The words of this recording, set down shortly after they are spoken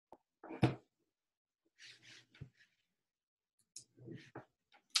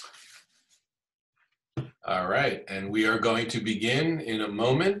All right, and we are going to begin in a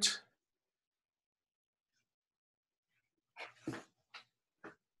moment.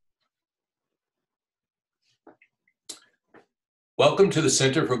 Welcome to the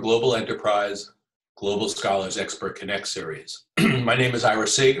Center for Global Enterprise Global Scholars Expert Connect series. My name is Ira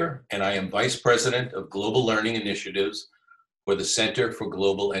Sager, and I am Vice President of Global Learning Initiatives for the Center for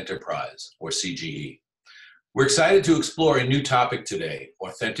Global Enterprise, or CGE. We're excited to explore a new topic today,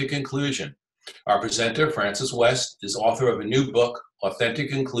 authentic inclusion. Our presenter, Frances West, is author of a new book,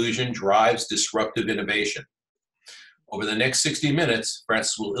 Authentic Inclusion Drives Disruptive Innovation. Over the next 60 minutes,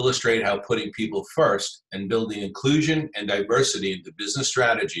 Frances will illustrate how putting people first and building inclusion and diversity into business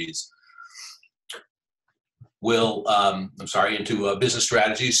strategies business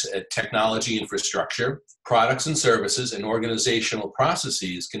strategies, technology infrastructure, products and services, and organizational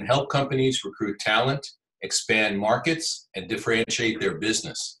processes can help companies recruit talent, expand markets, and differentiate their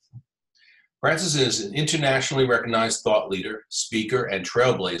business. Frances is an internationally recognized thought leader, speaker, and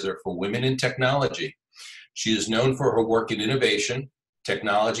trailblazer for women in technology. She is known for her work in innovation,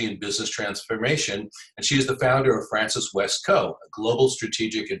 technology, and business transformation, and she is the founder of Frances West Co., a global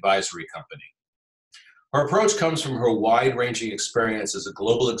strategic advisory company. Her approach comes from her wide-ranging experience as a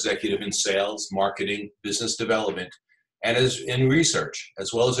global executive in sales, marketing, business development, and in research,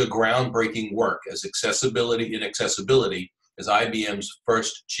 as well as her groundbreaking work as accessibility as IBM's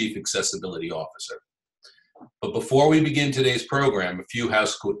first Chief Accessibility Officer. But before we begin today's program, a few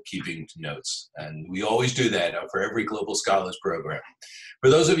housekeeping notes, and we always do that for every Global Scholars program. For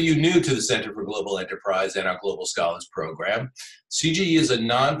those of you new to the Center for Global Enterprise and our Global Scholars program, CGE is a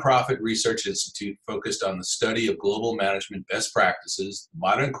nonprofit research institute focused on the study of global management best practices,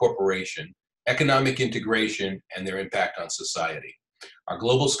 modern corporation, economic integration, and their impact on society. Our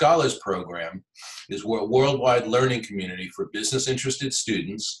Global Scholars program is a worldwide learning community for business-interested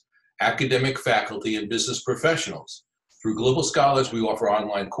students, academic faculty, and business professionals. Through Global Scholars, we offer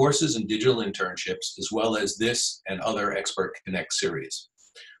online courses and digital internships, as well as this and other Expert Connect series.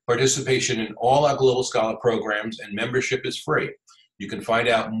 Participation in all our Global Scholar programs and membership is free. You can find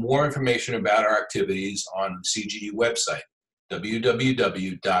out more information about our activities on the CGE website,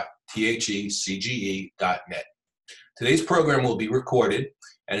 www.thecge.net. Today's program will be recorded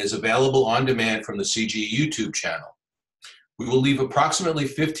and is available on demand from the CGE YouTube channel. We will leave approximately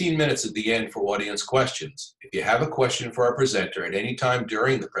 15 minutes at the end for audience questions. If you have a question for our presenter at any time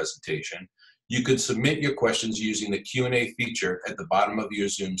during the presentation, you could submit your questions using the Q&A feature at the bottom of your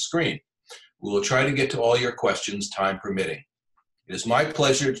Zoom screen. We will try to get to all your questions, time permitting. It is my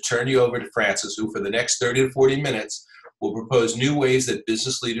pleasure to turn you over to Frances, who for the next 30 to 40 minutes will propose new ways that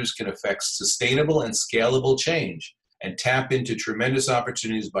business leaders can affect sustainable and scalable change and tap into tremendous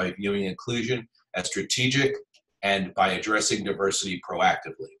opportunities by viewing inclusion as strategic and by addressing diversity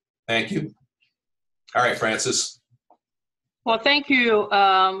proactively. Thank you. All right, Frances. Well, thank you,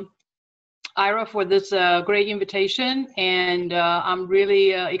 Ira, for this great invitation. And I'm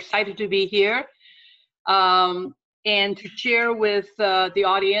really excited to be here and to share with the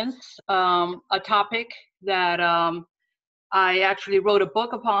audience a topic that I actually wrote a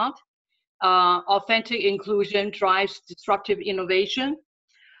book upon. Authentic Inclusion Drives Disruptive Innovation.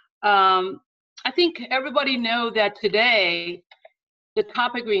 I think everybody knows that today the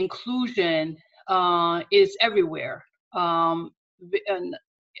topic of inclusion is everywhere. And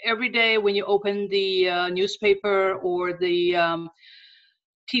every day when you open the newspaper or the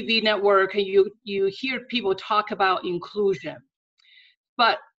TV network, you hear people talk about inclusion.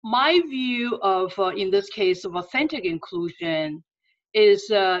 But my view of, in this case, of authentic inclusion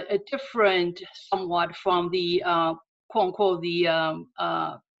is different somewhat from the quote unquote the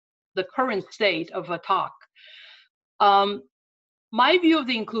current state of a talk. My view of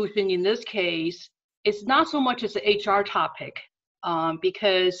the inclusion in this case is not so much as an HR topic,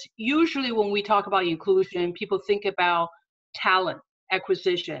 because usually when we talk about inclusion, people think about talent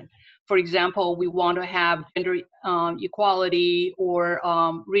acquisition. For example, we want to have gender equality, or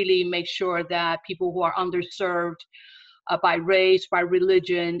really make sure that people who are underserved by race, by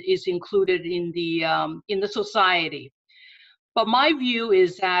religion, is included in the society. But my view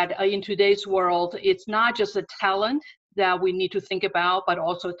is that in today's world, it's not just a talent that we need to think about, but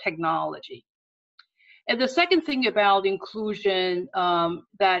also technology. And the second thing about inclusion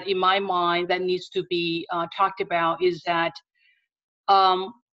that in my mind that needs to be talked about is that a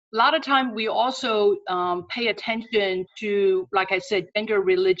lot of time we also pay attention to, like I said, gender,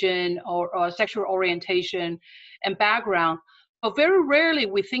 religion, or sexual orientation and background. But very rarely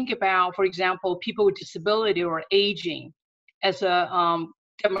we think about, for example, people with disability or aging as a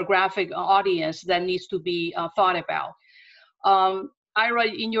demographic audience that needs to be thought about. Ira,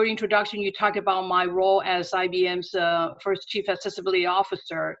 in your introduction, you talk about my role as IBM's first Chief Accessibility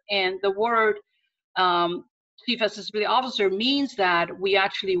Officer. And the word um, Chief Accessibility Officer means that we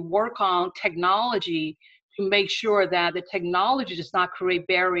actually work on technology to make sure that the technology does not create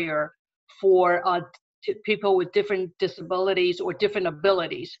barrier for people with different disabilities or different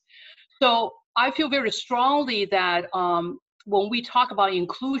abilities. So I feel very strongly that when we talk about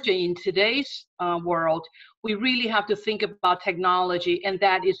inclusion in today's world, we really have to think about technology, and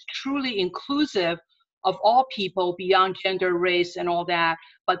that is truly inclusive of all people beyond gender, race, and all that.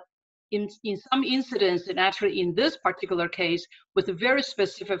 But in some incidents, and actually in this particular case, with a very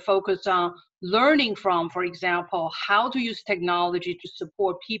specific focus on learning from, for example, how to use technology to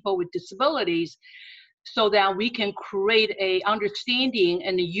support people with disabilities, so that we can create a understanding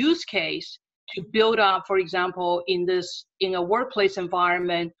and a use case to build up, for example, in a workplace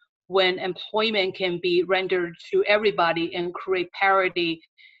environment when employment can be rendered to everybody and create parity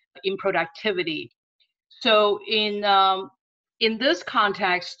in productivity. So in this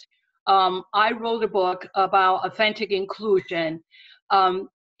context, I wrote a book about authentic inclusion.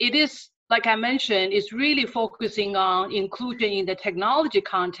 It is, like I mentioned, it's really focusing on inclusion in the technology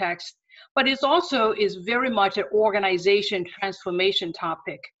context, but it's also is very much an organization transformation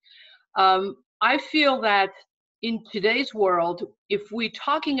topic. I feel that in today's world, if we're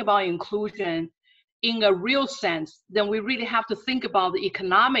talking about inclusion in a real sense, then we really have to think about the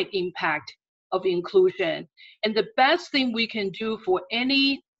economic impact of inclusion. And the best thing we can do for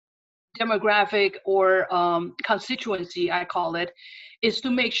any demographic or constituency, I call it, is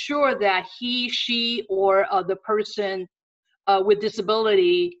to make sure that he, she, or the person with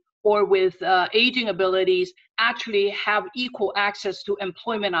disability or with aging abilities actually have equal access to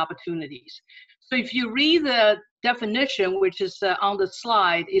employment opportunities. So if you read the definition, which is on the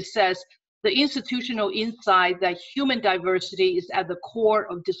slide, it says the institutional insight that human diversity is at the core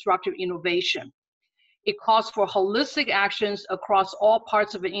of disruptive innovation. It calls for holistic actions across all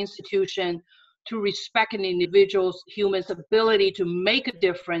parts of an institution to respect an individual's human's ability to make a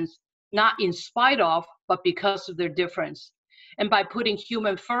difference, not in spite of, but because of their difference. And by putting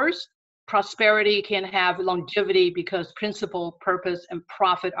human first, prosperity can have longevity because principle, purpose, and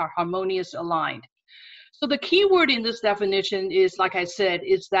profit are harmoniously aligned. So the key word in this definition is, like I said,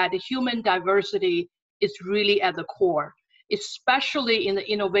 is that the human diversity is really at the core, especially in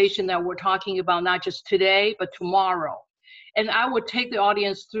the innovation that we're talking about, not just today, but tomorrow. And I would take the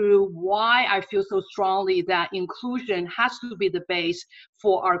audience through why I feel so strongly that inclusion has to be the base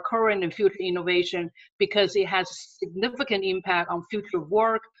for our current and future innovation, because it has significant impact on future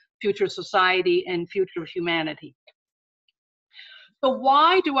work, future society, and future humanity. So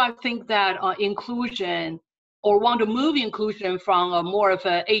why do I think that inclusion, or want to move inclusion from a more of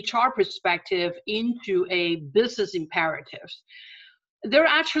an HR perspective into a business imperative? There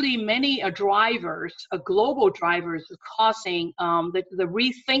are actually many drivers, global drivers, causing the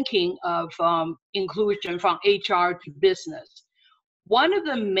rethinking of inclusion from HR to business. One of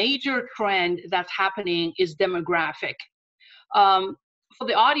the major trends that's happening is demographic. For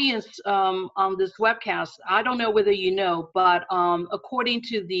the audience on this webcast, I don't know whether you know, but according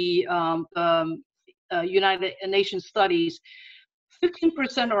to the United Nations studies,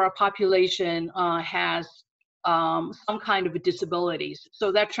 15% of our population has some kind of disabilities.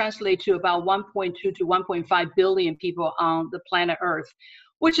 So that translates to about 1.2 to 1.5 billion people on the planet Earth,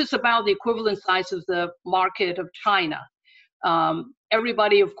 which is about the equivalent size of the market of China.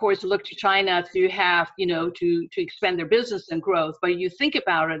 Everybody, of course, look to China to have, to expand their business and growth. But you think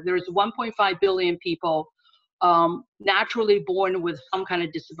about it, there's 1.5 billion people naturally born with some kind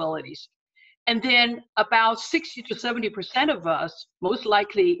of disabilities. And then about 60 to 70% of us, most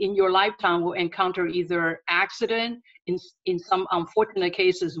likely in your lifetime, will encounter either accident, in some unfortunate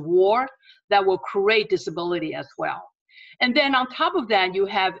cases, war, that will create disability as well. And then on top of that, you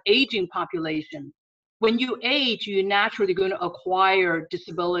have aging population. When you age, you're naturally going to acquire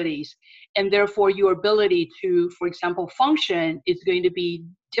disabilities, and therefore your ability to, for example, function is going to be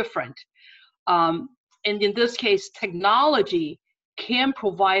different. And in this case, technology can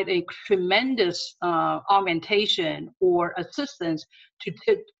provide a tremendous augmentation or assistance to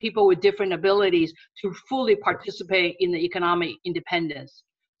people with different abilities to fully participate in the economic independence.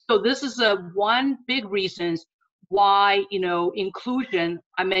 So this is one big reason why, inclusion,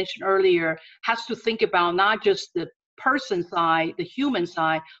 I mentioned earlier, has to think about not just the person side, the human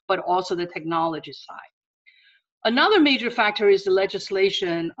side, but also the technology side. Another major factor is the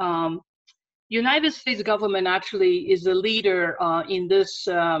legislation. United States government actually is a leader in this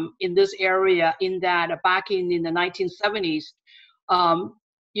area, in that back in the 1970s,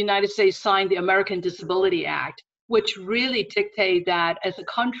 United States signed the American Disability Act, which really dictate that as a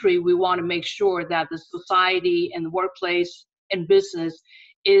country, we want to make sure that the society and the workplace and business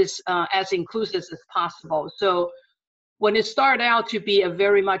is as inclusive as possible. So when it started out to be a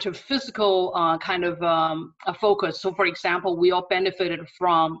very much a physical kind of a focus, so for example, we all benefited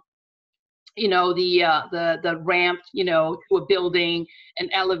from the ramp, to a building and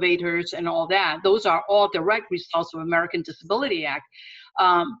elevators and all that. Those are all direct results of American Disability Act.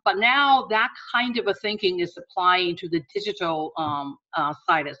 But now that kind of a thinking is applying to the digital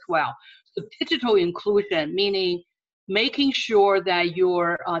side as well. So digital inclusion, meaning making sure that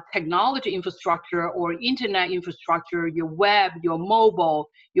your technology infrastructure or internet infrastructure, your web, your mobile,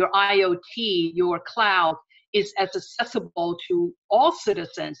 your IoT, your cloud, is as accessible to all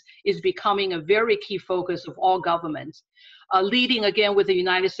citizens is becoming a very key focus of all governments. Leading again with the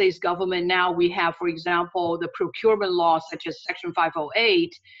United States government, now we have, for example, the procurement law such as Section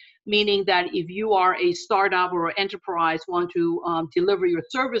 508, meaning that if you are a startup or enterprise want to deliver your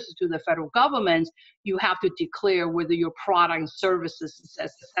services to the federal government, you have to declare whether your product and services is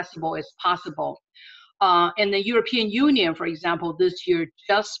as accessible as possible. And the European Union, for example, this year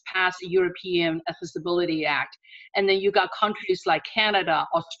just passed the European Accessibility Act. And then you got countries like Canada,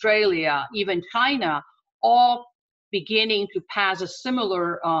 Australia, even China, all beginning to pass a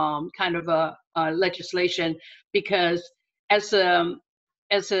similar kind of a legislation, because I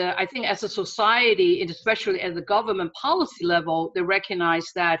think as a society, and especially at the government policy level, they recognize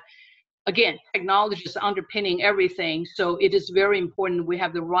that, again, technology is underpinning everything. So it is very important we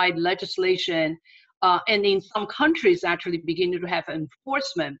have the right legislation. And in some countries actually beginning to have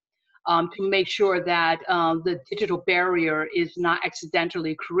enforcement to make sure that the digital barrier is not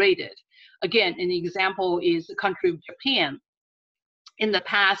accidentally created. Again, an example is the country of Japan. In the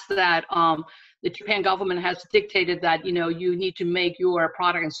past, that the Japan government has dictated that you need to make your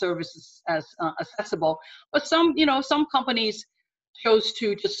product and services as accessible, but some companies chose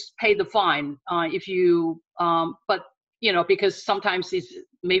to just pay the fine if you but because sometimes it's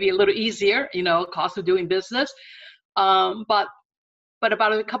maybe a little easier, cost of doing business. But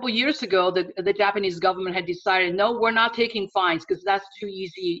about a couple years ago, the Japanese government had decided, no, we're not taking fines because that's too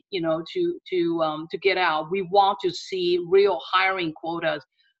easy, to get out. We want to see real hiring quotas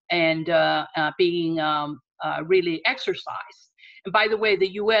and being really exercised. And by the way,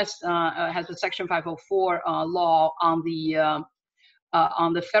 the U.S. Has a Section 504 law on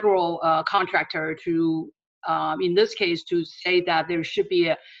the federal contractor to, in this case, to say that there should be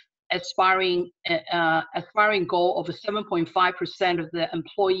a aspiring goal of 7.5% of the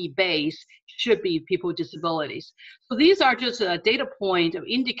employee base should be people with disabilities. So these are just a data point of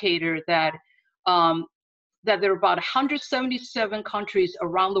indicator that that there are about 177 countries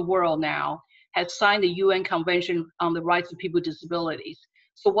around the world now have signed the UN Convention on the Rights of People with Disabilities.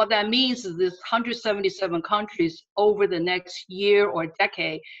 So what that means is this 177 countries over the next year or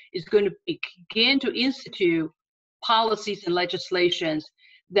decade is going to begin to institute policies and legislations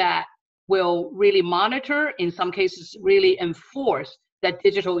that will really monitor, in some cases really enforce, that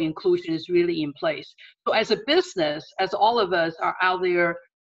digital inclusion is really in place. So as a business, as all of us are out there,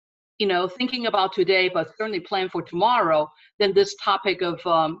 thinking about today, but certainly plan for tomorrow, then this topic of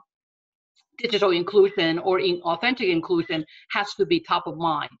digital inclusion or authentic inclusion has to be top of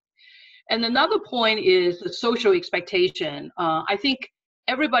mind. And another point is the social expectation. I think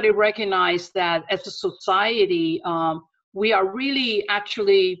everybody recognizes that as a society, we are really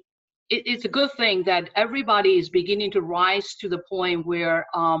actually, it's a good thing that everybody is beginning to rise to the point where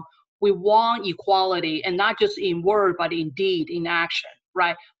we want equality, and not just in word, but in deed, in action,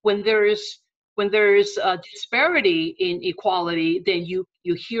 right? When there's a disparity in equality, then you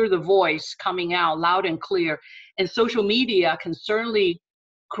hear the voice coming out loud and clear. And social media can certainly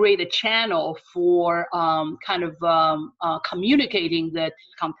create a channel for communicating the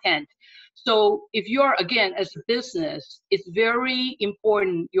content. So if you're, again, as a business, it's very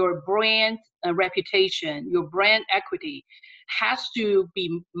important, your brand reputation, your brand equity has to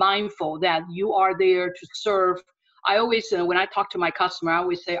be mindful that you are there to serve. I always, when I talk to my customer, I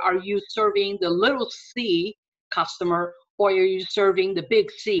always say, are you serving the little c customer, or are you serving the big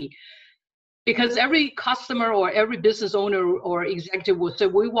C? Because every customer or every business owner or executive will say,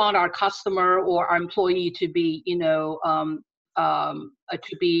 we want our customer or our employee to be,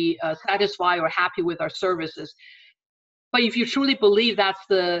 satisfied or happy with our services. But if you truly believe that's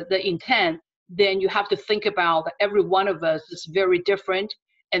the intent, then you have to think about that every one of us is very different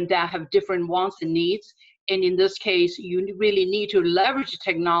and that have different wants and needs. And in this case, you really need to leverage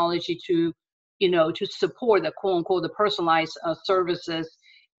technology to, to support the quote unquote, the personalized services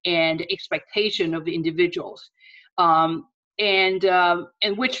and expectation of the individuals.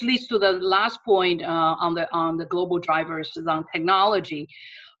 And which leads to the last point on the global drivers is on technology.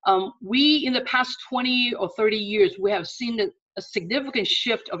 We, in the past 20 or 30 years, we have seen a significant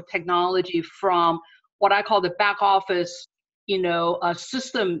shift of technology from what I call the back office, a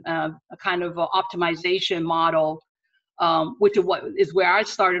system kind of optimization model, which is where I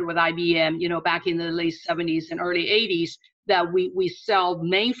started with IBM, back in the late 70s and early 80s, that we sell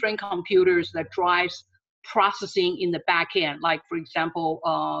mainframe computers that drives processing in the back end, like, for example,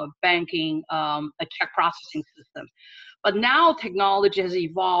 banking, a check processing system. But now technology has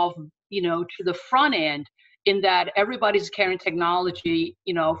evolved, to the front end, in that everybody's carrying technology,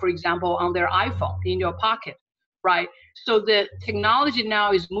 for example, on their iPhone in your pocket, right? So the technology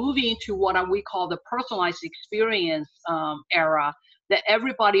now is moving to what we call the personalized experience era, that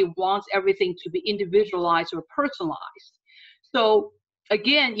everybody wants everything to be individualized or personalized. So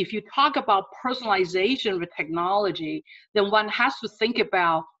again, if you talk about personalization with technology, then one has to think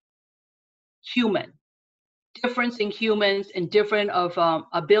about human difference in humans and different of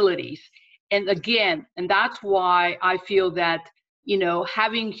abilities. And again, and that's why I feel that,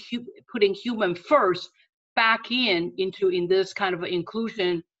 putting human first back in this kind of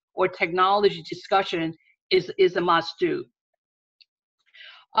inclusion or technology discussion is a must do.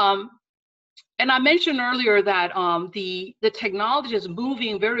 And I mentioned earlier that the technology is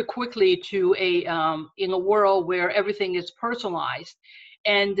moving very quickly to in a world where everything is personalized.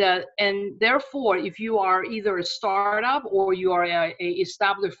 And therefore, if you are either a startup or you are a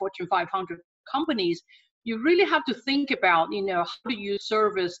established Fortune 500 companies, you really have to think about, how do you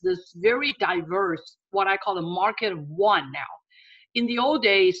service this very diverse, what I call the market of one now. In the old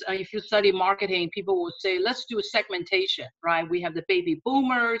days, if you study marketing, people will say, let's do a segmentation, right? We have the baby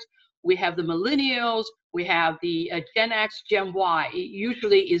boomers, we have the millennials, we have the Gen X, Gen Y. It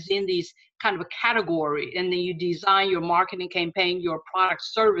usually is in these kind of a category, and then you design your marketing campaign, your product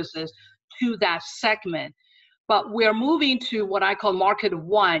services to that segment. But we're moving to what I call market of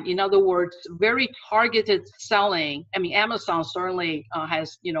one. In other words, very targeted selling. I mean, Amazon certainly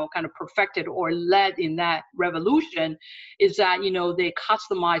has, kind of perfected or led in that revolution, is that, they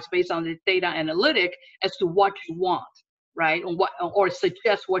customize based on the data analytic as to what you want, right? Or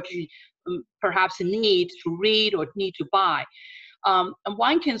suggest what you perhaps need to read or need to buy. And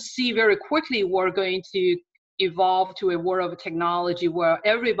one can see very quickly we're going to evolve to a world of technology where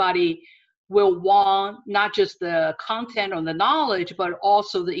everybody will want not just the content or the knowledge, but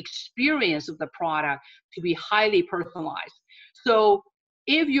also the experience of the product to be highly personalized. So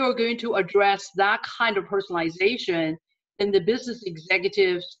if you're going to address that kind of personalization, then the business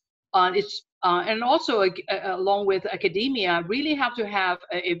executives and also along with academia really have to have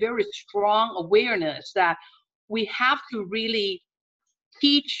a very strong awareness that we have to really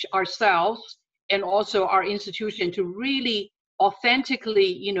teach ourselves and also our institution to really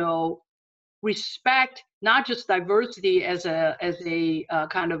authentically, respect not just diversity as a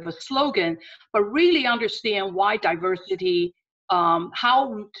kind of a slogan, but really understand why diversity,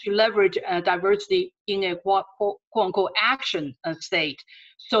 how to leverage diversity in a quote unquote action state,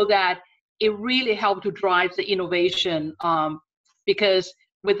 so that it really helps to drive the innovation. Because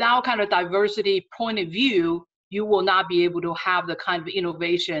without kind of diversity point of view, you will not be able to have the kind of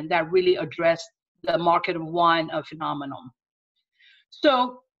innovation that really address the market of one phenomenon.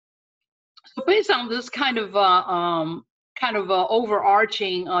 So based on this kind of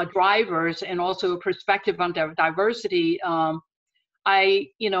overarching drivers and also perspective on diversity, I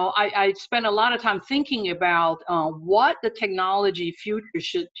spent a lot of time thinking about what the technology future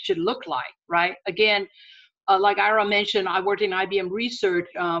should look like, right? Again, like Ira mentioned, I worked in IBM research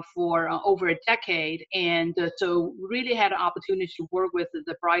for over a decade, and so really had an opportunity to work with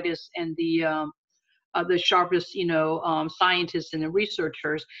the brightest and the sharpest, scientists and the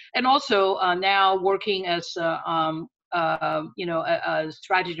researchers, and also now working as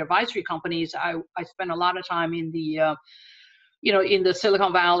strategy advisory companies. I spend a lot of time in the in the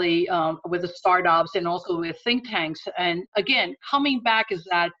Silicon Valley with the startups and also with think tanks. And again, coming back is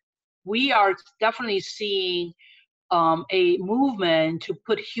that we are definitely seeing a movement to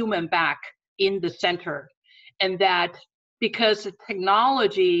put human back in the center, and that because the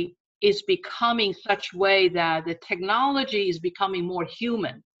technology is becoming such way that the technology is becoming more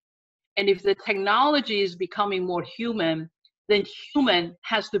human. And if the technology is becoming more human, then human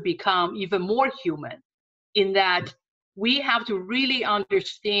has to become even more human, in that we have to really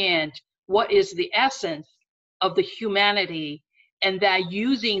understand what is the essence of the humanity, and that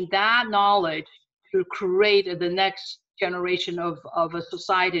using that knowledge to create the next generation of a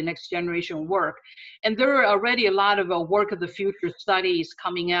society, next generation work. And there are already a lot of work of the future studies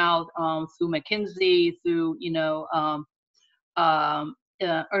coming out through McKinsey, through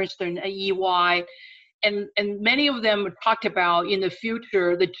Ernst and EY, and many of them talked about in the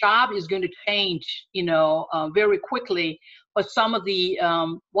future the job is going to change, very quickly. But some of the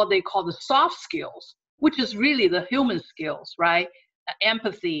what they call the soft skills, which is really the human skills, right?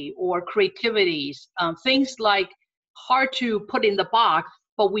 Empathy or creativities, things like hard to put in the box,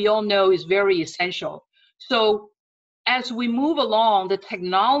 but we all know is very essential. So as we move along, the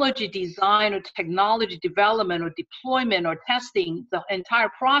technology design or technology development or deployment or testing, the entire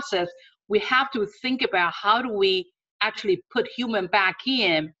process, we have to think about how do we actually put human back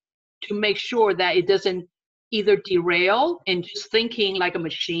in to make sure that it doesn't either derail and just thinking like a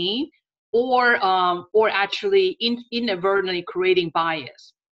machine, or actually inadvertently creating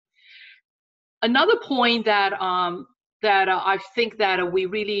bias. Another point that I think that we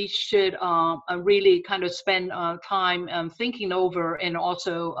really should really kind of spend time thinking over and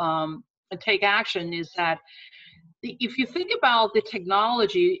also take action is that if you think about the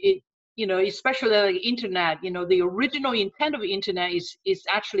technology, especially like internet, the original intent of the internet is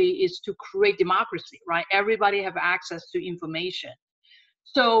to create democracy, right? Everybody have access to information.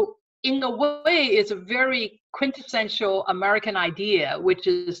 So in a way, it's a very quintessential American idea, which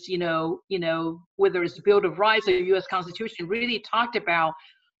is, whether it's the Bill of Rights or the U.S. Constitution, really talked about,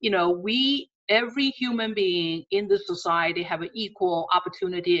 every human being in this society have an equal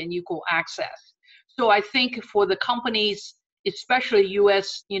opportunity and equal access. So I think for the companies, especially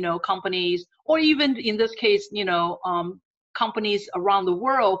U.S., companies, or even in this case, companies around the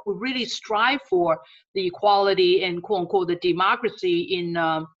world who really strive for the equality and quote unquote the democracy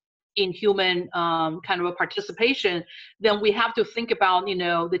in human kind of a participation, then we have to think about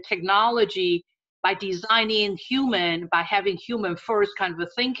the technology by designing human, by having human first kind of a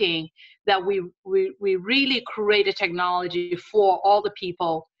thinking, that we really create a technology for all the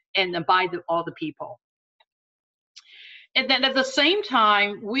people and by all the people. And then at the same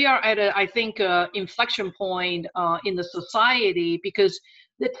time, we are at I think, inflection point in the society, because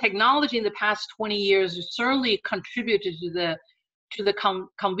the technology in the past 20 years has certainly contributed to the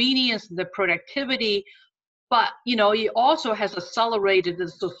convenience, the productivity, but it also has accelerated the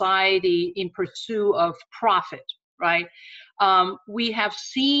society in pursuit of profit, right? We have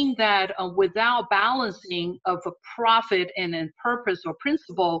seen that without balancing of a profit and a purpose or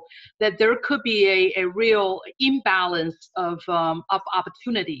principle, that there could be a real imbalance of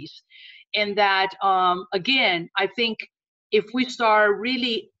opportunities. And that, again, I think if we start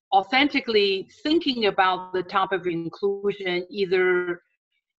really authentically thinking about the topic of inclusion, either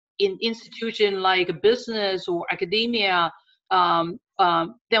in institution like a business or academia,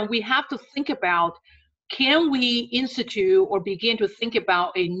 then we have to think about, can we institute or begin to think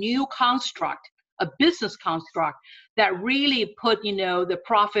about a new construct, a business construct that really put, the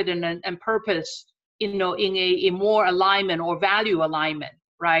profit and purpose, in a more alignment or value alignment,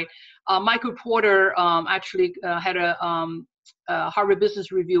 right? Michael Porter actually had a Harvard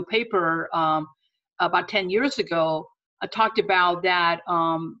Business Review paper about 10 years ago, talked about that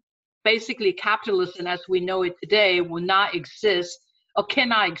basically capitalism as we know it today will not exist or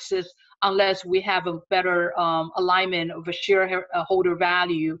cannot exist unless we have a better alignment of a shareholder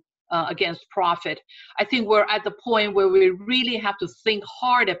value against profit. I think we're at the point where we really have to think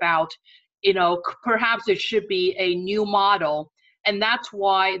hard about, perhaps there should be a new model. And that's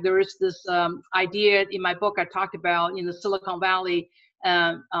why there is this idea in my book I talked about in the Silicon Valley.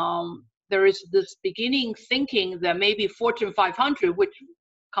 There is this beginning thinking that maybe Fortune 500, which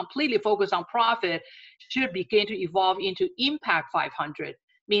completely focus on profit, should begin to evolve into Impact 500.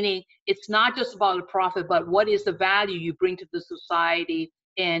 Meaning it's not just about the profit, but what is the value you bring to the society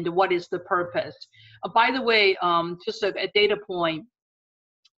and what is the purpose. By the way, just a data point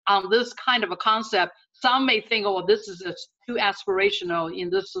on this kind of a concept, some may think, oh, this is too aspirational in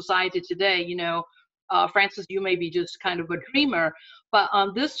this society today. Francis, you may be just kind of a dreamer. But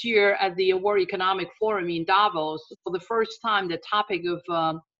this year at the World Economic Forum in Davos, for the first time, the topic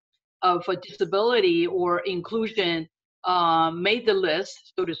of disability or inclusion made the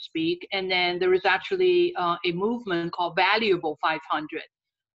list, so to speak. And then there is actually a movement called Valuable 500,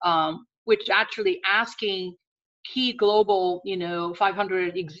 which actually asking key global,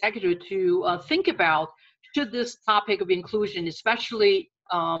 500 executives to think about, should this topic of inclusion, especially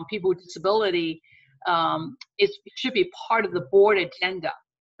people with disability, it should be part of the board agenda,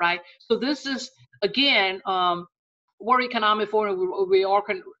 right? So this is, again, World Economic Forum, we all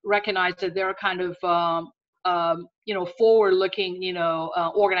can recognize that they're kind of, forward-looking,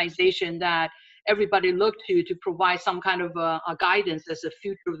 organization that everybody look to provide some kind of a guidance as the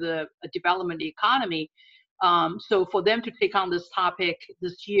future of the development economy. So for them to take on this topic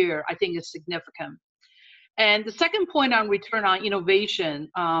this year, I think is significant. And the second point on return on innovation,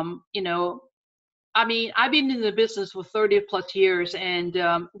 you know, I mean, I've been in the business for 30 plus years, and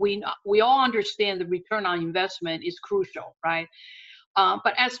we all understand the return on investment is crucial, right?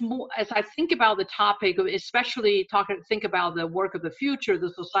 But as I think about the topic, especially think about the work of the future,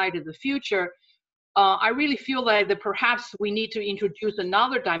 the society of the future, I really feel like that perhaps we need to introduce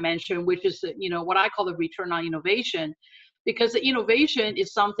another dimension, which is, you know, what I call the return on innovation, because the innovation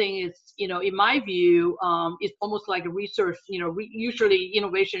is something, it's, you know, in my view, it's almost like a research, you know, usually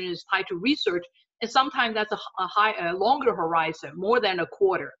innovation is tied to research, and sometimes that's a longer horizon, more than a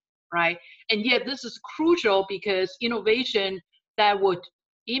quarter, right? And yet this is crucial because innovation that would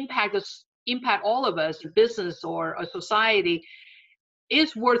impact all of us, a business or a society,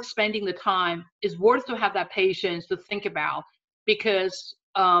 is worth spending the time, is worth to have that patience to think about, because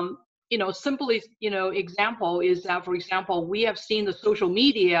you know, simply, you know, example is that, for example, we have seen the social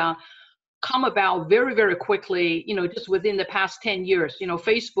media come about very, very quickly, you know, just within the past 10 years. You know,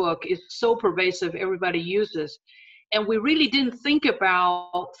 Facebook is so pervasive, everybody uses. And we really didn't think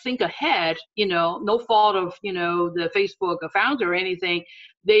ahead, you know, no fault of, you know, the Facebook founder or anything.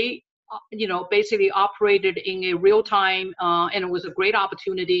 They, you know, basically operated in a real time, and it was a great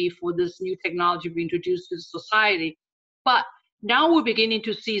opportunity for this new technology to be introduced to society. But now we're beginning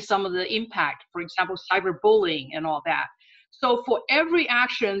to see some of the impact, for example, cyberbullying and all that. So for every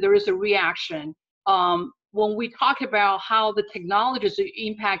action, there is a reaction. When we talk about how the technologies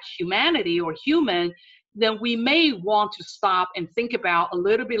impact humanity or human, then we may want to stop and think about a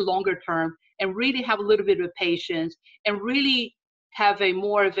little bit longer term and really have a little bit of patience and really have a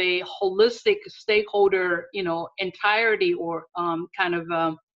more of a holistic stakeholder, you know, entirety or kind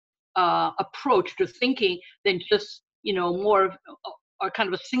of approach to thinking than just, you know, more of a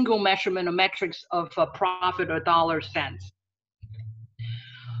kind of a single measurement of metrics of profit or dollar cents.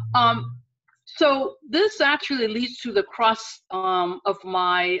 So this actually leads to the crux of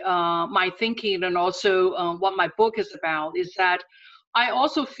my my thinking, and also what my book is about, is that I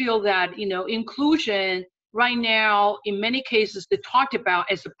also feel that, you know, inclusion right now, in many cases, they're talked about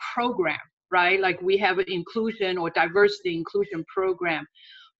as a program, right? Like we have an inclusion or diversity inclusion program.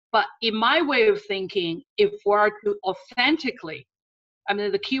 But in my way of thinking, if we're to authentically, I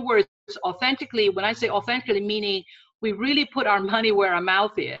mean, the key word is authentically. When I say authentically, meaning we really put our money where our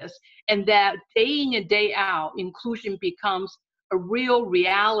mouth is, and that day in and day out, inclusion becomes a real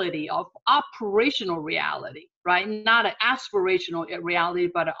reality of operational reality, right? Not an aspirational reality,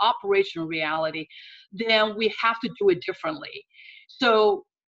 but an operational reality, then we have to do it differently. So,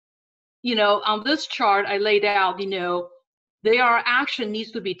 you know, on this chart, I laid out, you know, there are action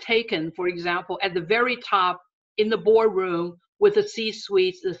needs to be taken, for example, at the very top in the boardroom with the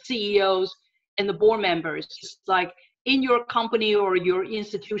C-suites, the CEOs, and the board members. It's like in your company or your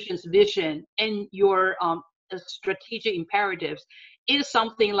institution's vision and your strategic imperatives, is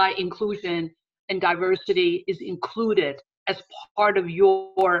something like inclusion and diversity is included as part of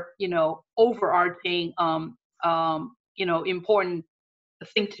your, you know, overarching, you know, important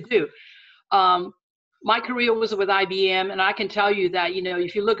thing to do. My career was with IBM, and I can tell you that, you know,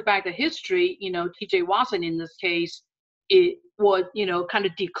 if you look back at history, you know, T.J. Watson in this case, it was, you know, kind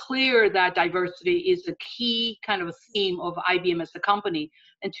of declare that diversity is a key kind of theme of IBM as a company.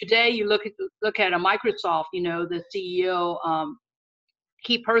 And today you look at a Microsoft, you know, the CEO,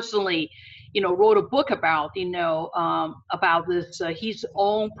 he personally, you know, wrote a book about, you know, about this, his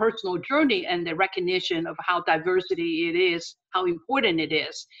own personal journey and the recognition of how diversity it is, how important it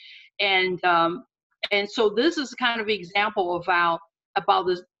is. And so this is kind of an example of how, about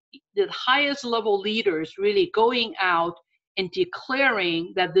the highest level leaders really going out and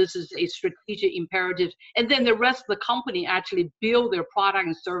declaring that this is a strategic imperative, and then the rest of the company actually build their product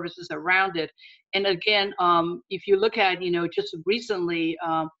and services around it. And again, if you look at, you know, just recently,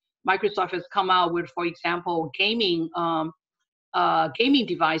 Microsoft has come out with, for example, gaming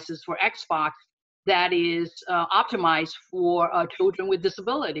devices for Xbox that is optimized for children with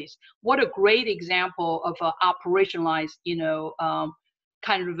disabilities. What a great example of operationalized, you know,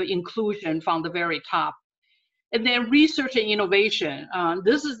 kind of inclusion from the very top. And then research and innovation.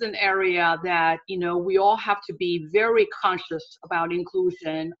 This is an area that, you know, we all have to be very conscious about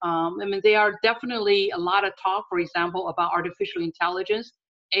inclusion. I mean, there are definitely a lot of talk, for example, about artificial intelligence,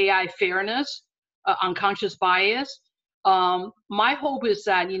 AI fairness, unconscious bias. My hope is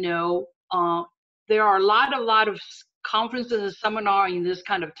that, you know, there are a lot of conferences and seminars in this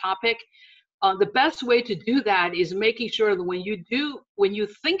kind of topic. The best way to do that is making sure that when you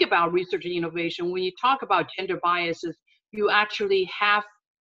think about research and innovation, when you talk about gender biases, you actually have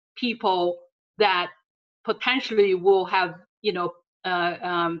people that potentially will have, you know,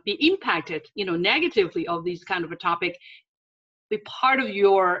 be impacted, negatively of these kind of a topic, be part of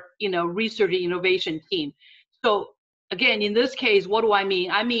your, research and innovation team. So again, in this case, what do I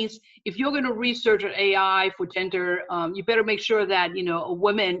mean? I mean, if you're going to research AI for gender, you better make sure that, a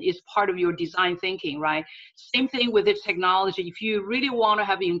woman is part of your design thinking, right? Same thing with this technology. If you really want to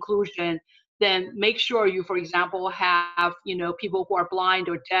have inclusion, then make sure you, for example, have, people who are blind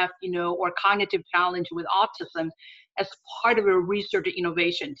or deaf, or cognitive challenge with autism as part of a research and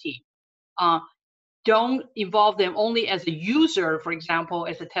innovation team. Don't involve them only as a user, for example,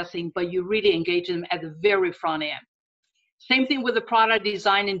 as a testing, but you really engage them at the very front end. Same thing with the product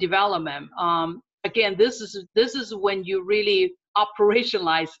design and development. Again, this is when you really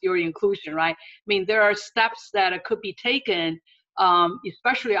operationalize your inclusion, right? I mean, there are steps that could be taken,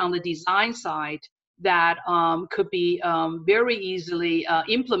 especially on the design side, that could be very easily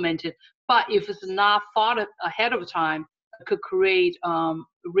implemented. But if it's not thought ahead of time, it could create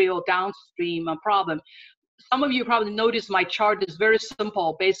real downstream problem. Some of you probably noticed my chart is very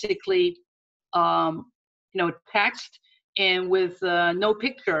simple, basically, text and with no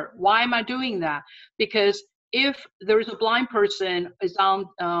picture. Why am I doing that? Because if there is a blind person is on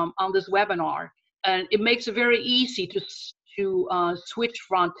this webinar, and it makes it very easy to switch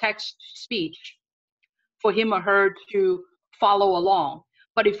from text to speech for him or her to follow along.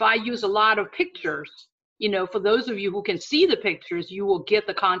 But if I use a lot of pictures, for those of you who can see the pictures, you will get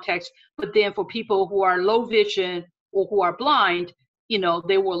the context. But then for people who are low vision or who are blind,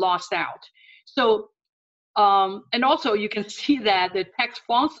 they were lost out. So, and also you can see that the text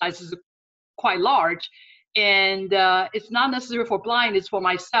font size is quite large. And it's not necessary for blind, it's for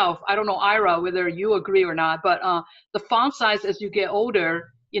myself. I don't know, Ira, whether you agree or not, but the font size as you get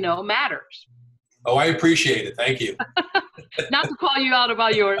older, matters. Oh, I appreciate it. Thank you. Not to call you out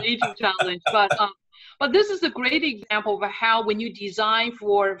about your aging challenge, but this is a great example of how when you design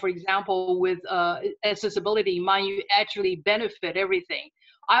for example, with accessibility in mind, you actually benefit everything.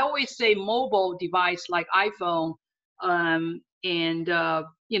 I always say mobile device like iPhone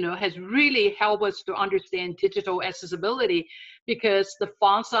has really helped us to understand digital accessibility, because the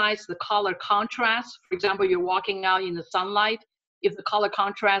font size, the color contrast, for example, you're walking out in the sunlight, if the color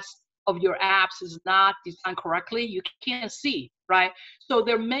contrast of your apps is not designed correctly, you can't see, right? So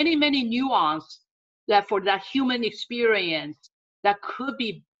there are many, many nuances that for that human experience that could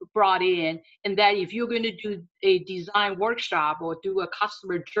be brought in, and that if you're going to do a design workshop or do a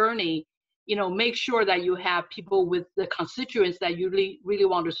customer journey, make sure that you have people with the constituents that you really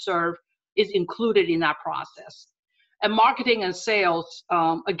want to serve is included in that process. And marketing and sales,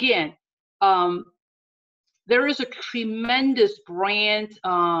 again, there is a tremendous brand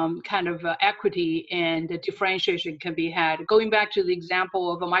equity and differentiation can be had. Going back to the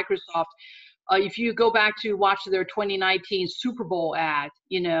example of Microsoft, if you go back to watch their 2019 Super Bowl ad,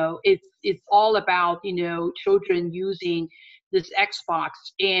 it's all about, children using this Xbox.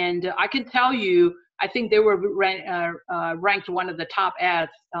 And I can tell you, I think they were ranked one of the top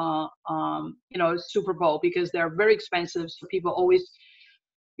ads, Super Bowl, because they're very expensive. So people always,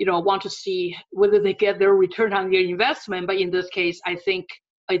 want to see whether they get their return on their investment. But in this case, I think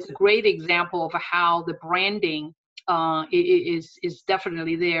it's a great example of how the branding is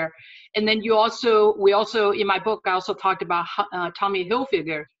definitely there. And then we also in my book, I also talked about Tommy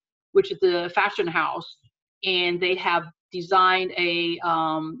Hilfiger, which is the fashion house, and they have designed a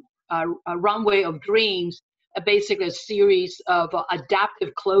runway of dreams, basically a series of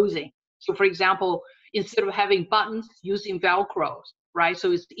adaptive clothing. So for example, instead of having buttons, using Velcro, right?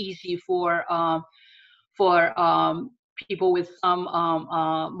 So it's easy for people with some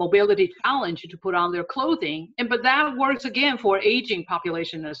mobility challenge to put on their clothing. But that works again for aging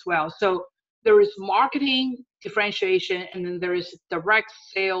population as well. So there is marketing differentiation, and then there is direct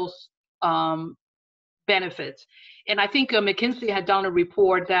sales benefits. And I think McKinsey had done a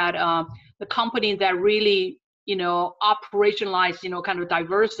report that the company that really, operationalize, kind of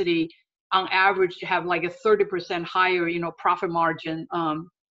diversity, on average, you have like a 30% higher, profit margin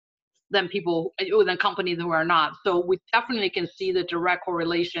than companies who are not. So we definitely can see the direct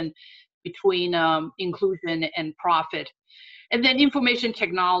correlation between inclusion and profit. And then information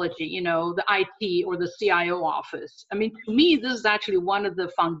technology, the IT or the CIO office. I mean, to me, this is actually one of the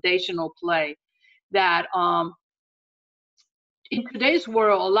foundational play that in today's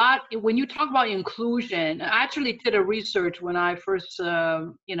world, when you talk about inclusion, I actually did a research when I first, I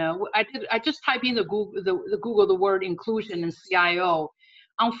just typed in the Google the word inclusion and CIO.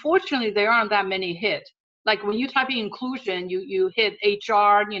 Unfortunately, there aren't that many hit. Like when you type in inclusion, you hit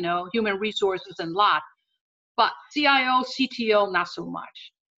HR, human resources and lot, but CIO, CTO, not so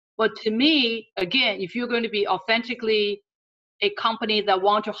much. But to me, again, if you're going to be authentically a company that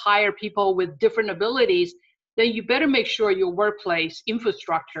want to hire people with different abilities, then you better make sure your workplace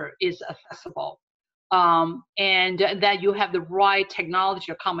infrastructure is accessible, and that you have the right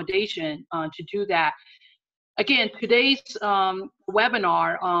technology accommodation to do that. Again, today's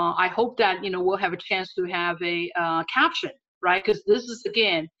webinar, I hope that we'll have a chance to have a caption, right? Because this is,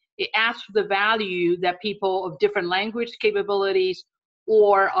 again, it adds to the value that people of different language capabilities,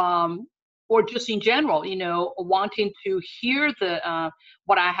 or just in general, wanting to hear the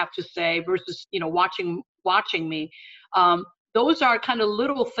what I have to say versus watching me. Those are kind of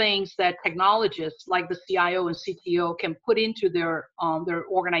little things that technologists like the CIO and CTO can put into their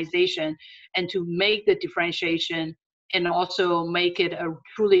organization, and to make the differentiation and also make it a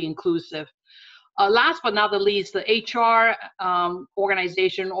truly inclusive. Last but not the least, the HR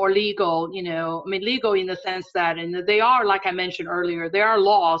organization or legal, legal in the sense that, and they are, like I mentioned earlier, there are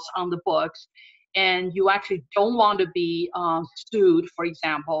laws on the books, and you actually don't want to be sued, for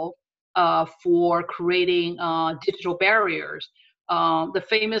example, for creating digital barriers. The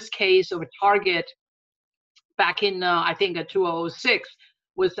famous case of a Target back in, I think, 2006,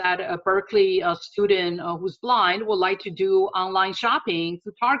 was that a Berkeley student who's blind would like to do online shopping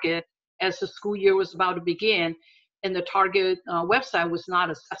through Target as the school year was about to begin, and the Target website was not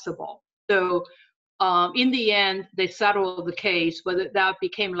accessible. So in the end, they settled the case, but that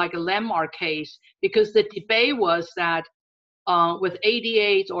became like a landmark case, because the debate was that with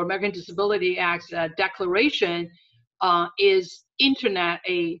ADA or American Disability Act declaration, is internet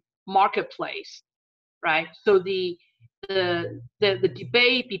a marketplace, right? So the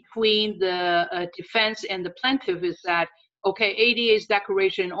debate between the defense and the plaintiff is that, okay, ADA's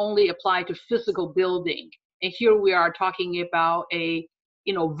declaration only applied to physical building, and here we are talking about a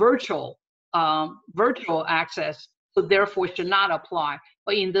virtual access, so therefore should not apply.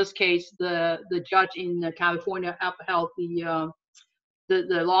 But in this case, the judge in California upheld the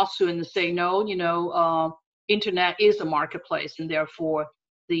lawsuit and say no, internet is a marketplace, and therefore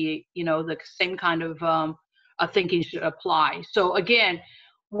the same kind of thinking should apply. So again,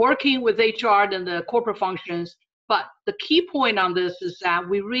 working with HR and the corporate functions, but the key point on this is that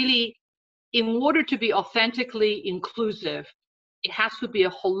we really, in order to be authentically inclusive, it has to be a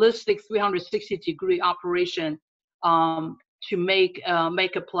holistic 360-degree operation to make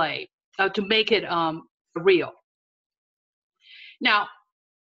a play, to make it real. Now,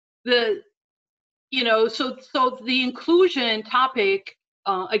 so the inclusion topic,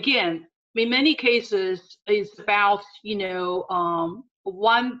 again, in many cases is about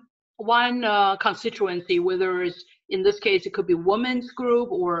one constituency, whether it's, in this case, it could be women's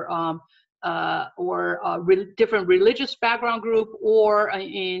group or different religious background group, or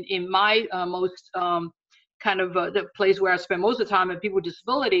in my most kind of the place where I spend most of the time, and people with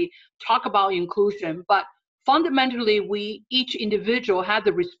disability, talk about inclusion. But fundamentally, each individual had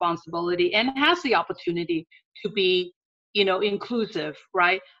the responsibility and has the opportunity to be inclusive,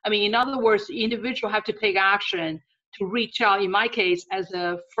 right? I mean, in other words, the individual have to take action to reach out. In my case, as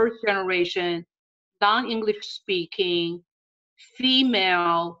a first generation, non-English speaking,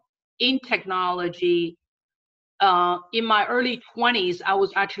 female in technology, in my early 20s, I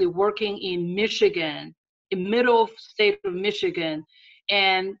was actually working in Michigan, in middle state of Michigan.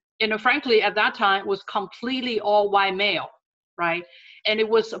 And frankly, at that time, it was completely all white male, right? And it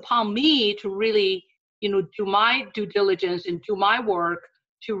was upon me to really, do my due diligence and do my work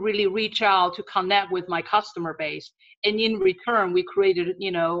to really reach out to connect with my customer base. And in return, we created,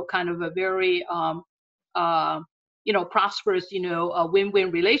 kind of a very, prosperous, a win-win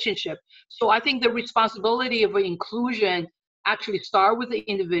relationship. So I think the responsibility of inclusion actually start with the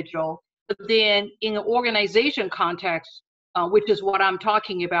individual, but then in an organization context, which is what I'm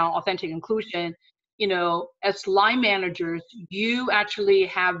talking about, authentic inclusion, as line managers, you actually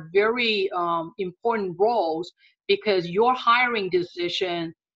have very important roles, because your hiring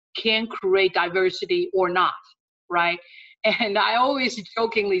decision can create diversity or not, right? And I always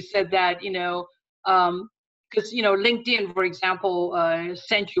jokingly said that, because LinkedIn, for example,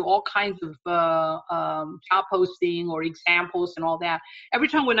 sends you all kinds of job posting or examples and all that. Every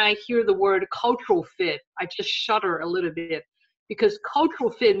time when I hear the word cultural fit, I just shudder a little bit, because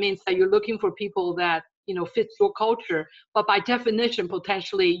cultural fit means that you're looking for people that fits your culture, but by definition,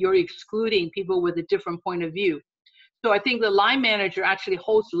 potentially you're excluding people with a different point of view. So I think the line manager actually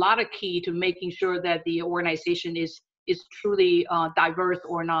holds a lot of key to making sure that the organization is truly diverse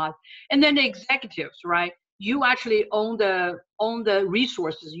or not. And then the executives, right? You actually own the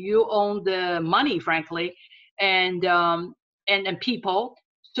resources, you own the money, frankly, and people.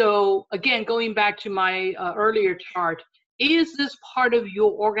 So again, going back to my earlier chart, is this part of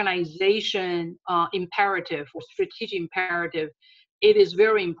your organization imperative or strategic imperative? It is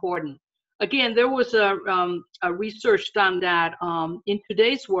very important. Again, there was a research done that in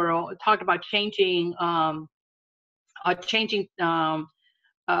today's world, it talked about changing kind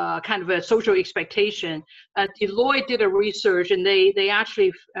of a social expectation. Deloitte did a research, and they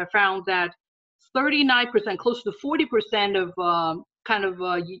actually found that 39%, close to 40% of a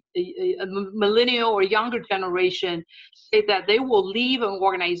millennial or younger generation say that they will leave an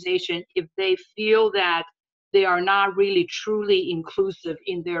organization if they feel that they are not really truly inclusive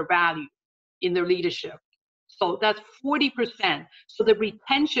in their value, in their leadership. So that's 40%. So the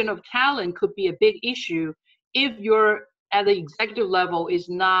retention of talent could be a big issue if you're at the executive level is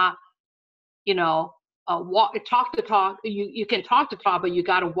not, talk the talk. You can talk the talk, but you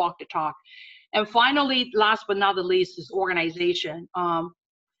got to walk the talk. And finally, last but not the least, is organization.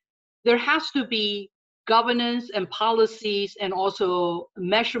 There has to be governance and policies and also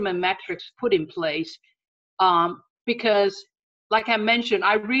measurement metrics put in place because, like I mentioned,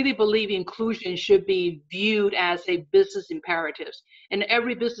 I really believe inclusion should be viewed as a business imperative. And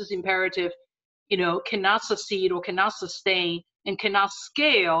every business imperative, cannot succeed or cannot sustain and cannot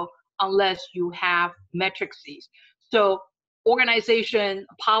scale unless you have metrics. So organization,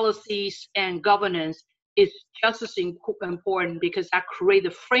 policies, and governance is just as important because that creates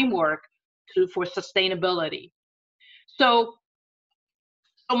the framework for sustainability. So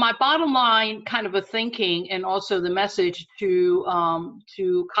my bottom line kind of a thinking and also the message to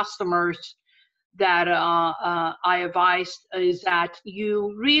customers that I advise is that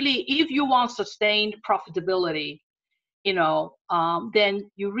you really, if you want sustained profitability,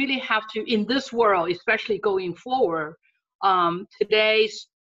 then you really have to, in this world, especially going forward,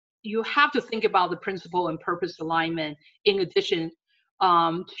 you have to think about the principle and purpose alignment in addition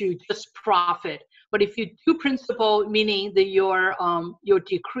to just profit. But if you do principle, meaning that your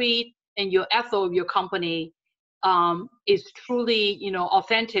decree and your ethos of your company is truly,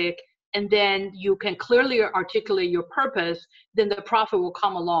 authentic, and then you can clearly articulate your purpose, then the profit will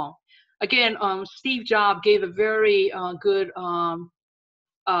come along. Again, Steve Jobs gave a very good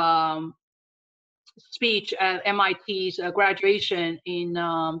speech at MIT's graduation in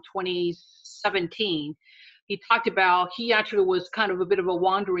 2017. He talked about he actually was kind of a bit of a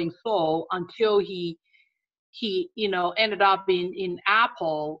wandering soul until he ended up in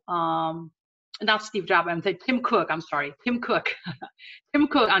Apple. Not Steve Jobs, I'm saying Tim Cook. I'm sorry, Tim Cook. Tim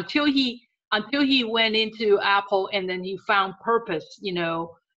Cook, until he went into Apple and then he found purpose, in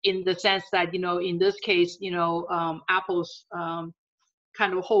the sense that, in this case, Apple's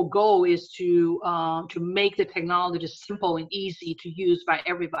kind of whole goal is to make the technology simple and easy to use by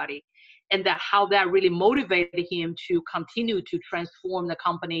everybody, and how that really motivated him to continue to transform the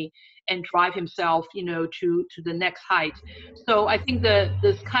company and drive himself, to the next height. So I think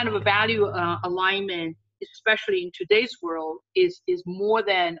this kind of a value alignment, especially in today's world, is more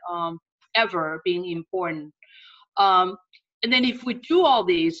than ever being important. And then if we do all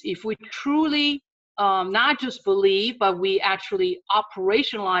these, if we truly not just believe, but we actually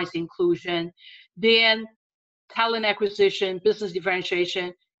operationalize inclusion, then talent acquisition, business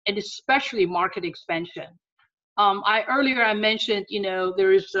differentiation, and especially market expansion. Earlier I mentioned,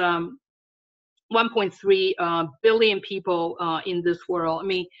 there is 1.3 billion people in this world. I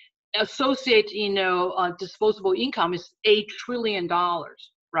mean, associate, disposable income is $8 trillion,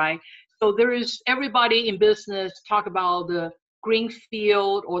 right? So there is, everybody in business talk about the green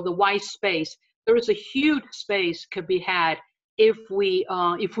field or the white space. There is a huge space could be had if we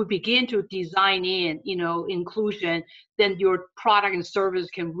begin to design in, inclusion, then your product and service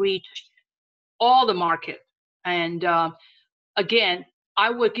can reach all the market. And again,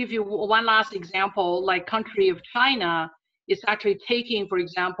 I would give you one last example, like country of China is actually taking, for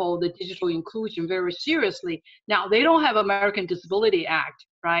example, the digital inclusion very seriously. Now, they don't have American Disability Act,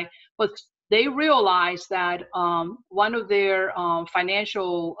 right? But they realize that one of their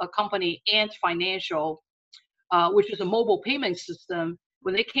financial company, Ant Financial, which is a mobile payment system,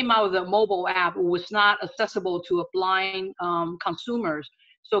 when they came out with a mobile app, it was not accessible to a blind consumers.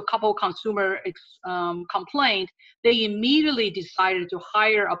 So a couple consumer complained. They immediately decided to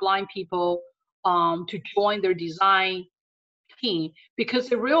hire a blind people to join their design team because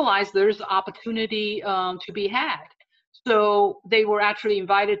they realized there's opportunity to be had. So they were actually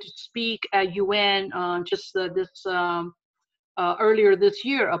invited to speak at UN earlier this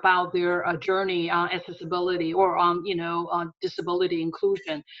year about their journey on accessibility or on disability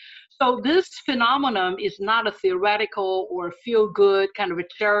inclusion. So this phenomenon is not a theoretical or feel-good kind of a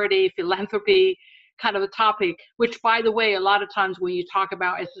charity, philanthropy kind of a topic, which, by the way, a lot of times when you talk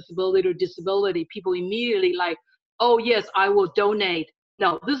about accessibility or disability, people immediately like, oh yes, I will donate.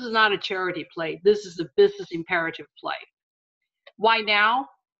 No, this is not a charity play. This is a business imperative play. Why now?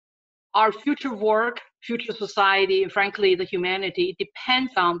 Our future work, future society, and frankly, the humanity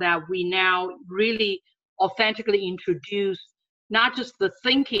depends on that we now really authentically introduce not just the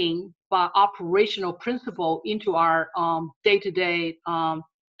thinking, but operational principle into our day-to-day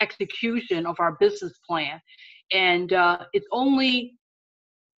execution of our business plan. And it's only,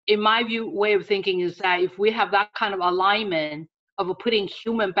 in my view, way of thinking is that if we have that kind of alignment of putting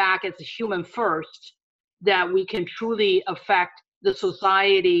human back as a human first, that we can truly affect the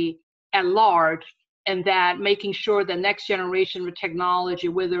society at large, and that making sure the next generation of technology,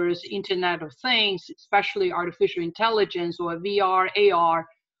 whether it's Internet of Things, especially artificial intelligence or VR, AR,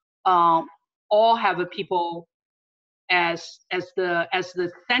 all have a people as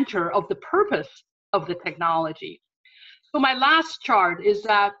the center of the purpose of the technology. So my last chart is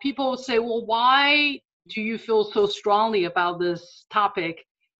that people say, well, why do you feel so strongly about this topic?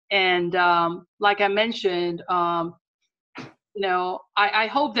 And like I mentioned, I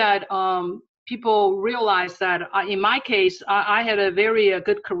hope that people realize that in my case, I had a very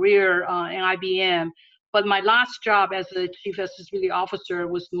good career in IBM, but my last job as a chief accessibility officer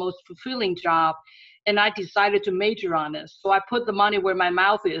was the most fulfilling job. And I decided to major on this. So I put the money where my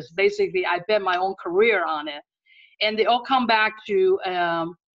mouth is. Basically, I bet my own career on it. And they all come back to,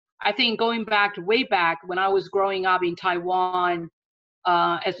 I think going back to way back when I was growing up in Taiwan,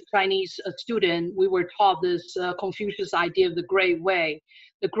 as a Chinese student, we were taught this Confucius idea of the Great Way.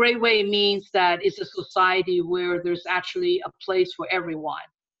 The Great Way means that it's a society where there's actually a place for everyone.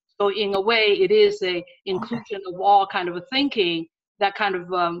 So in a way, it is a inclusion of all kind of a thinking that kind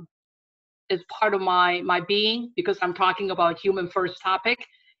of is part of my being, because I'm talking about human first topic,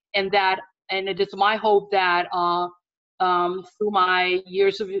 and it is my hope that through my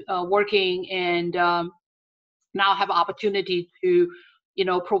years of working and now have opportunity to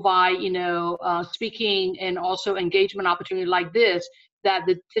provide speaking and also engagement opportunity like this, that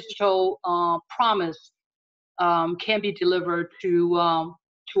the digital promise can be delivered to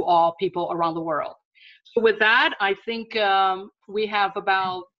all people around the world. So with that, I think we have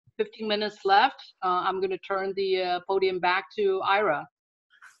about 15 minutes left. I'm going to turn the podium back to Ira.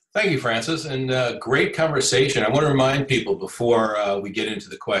 Thank you, Francis, and great conversation. I want to remind people before we get into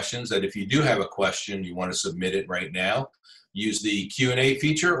the questions that if you do have a question, you want to submit it right now. Use the Q&A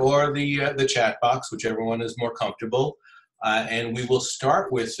feature or the chat box, whichever one is more comfortable. And we will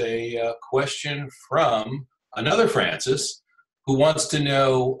start with a question from another Francis who wants to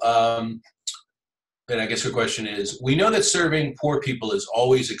know, and I guess her question is, we know that serving poor people is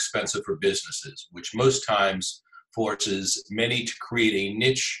always expensive for businesses, which most times forces many to create a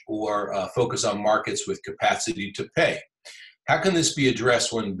niche or focus on markets with capacity to pay. How can this be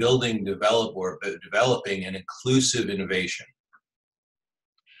addressed when developing an inclusive innovation?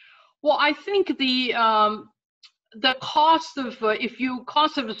 Well, I think the cost of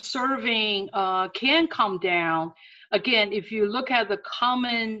serving can come down. Again, if you look at the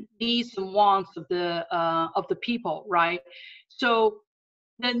common needs and wants of the people, right? So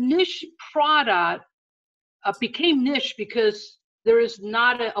the niche product became niche because there is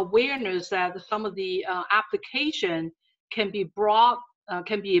not an awareness that some of the application can be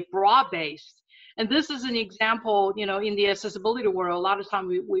broad-based. And this is an example, in the accessibility world, a lot of time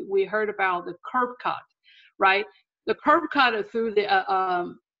we heard about the curb cut, right? The curb cut through the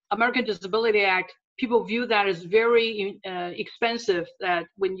American Disability Act, people view that as very expensive, that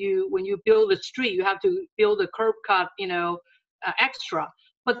when you build a street, you have to build a curb cut, extra.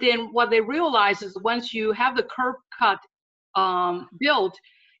 But then what they realize is once you have the curb cut built,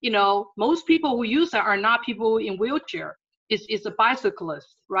 most people who use that are not people in wheelchair. It's a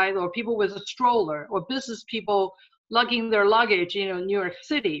bicyclist, right? Or people with a stroller, or business people lugging their luggage, in New York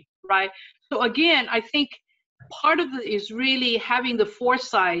City, right? So again, I think part of it is really having the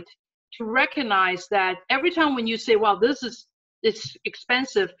foresight to recognize that every time when you say, well, it's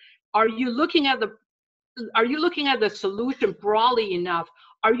expensive, are you looking at the solution broadly enough?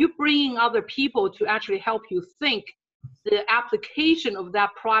 Are you bringing other people to actually help you think the application of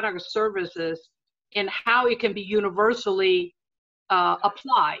that product or services and how it can be universally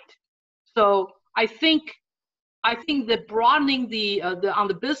applied? So I think that broadening on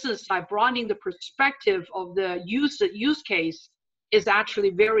the business side, broadening the perspective of the use case is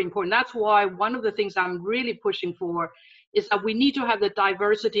actually very important. That's why one of the things I'm really pushing for is that we need to have the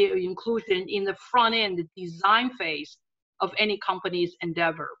diversity or inclusion in the front end, the design phase of any company's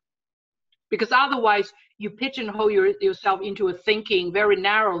endeavor. Because otherwise, you pigeonhole yourself into a thinking very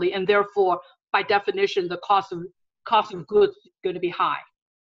narrowly, and therefore, by definition, the cost of goods is going to be high.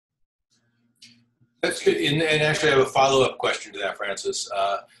 That's good. And actually, I have a follow-up question to that, Francis.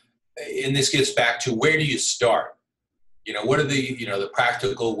 And this gets back to, where do you start? What are the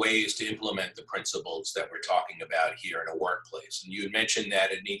practical ways to implement the principles that we're talking about here in a workplace? And you had mentioned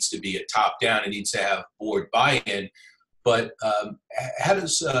that it needs to be a top-down, it needs to have board buy-in, but how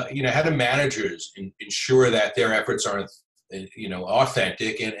do managers ensure that their efforts are,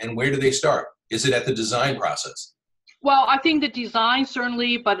 authentic, and where do they start? Is it at the design process? Well, I think the design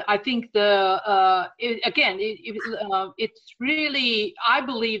certainly, but I think it's really, I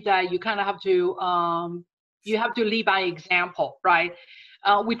believe that you kind of have to lead by example, right?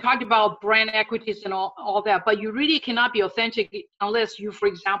 We talked about brand equities and all that, but you really cannot be authentic unless you, for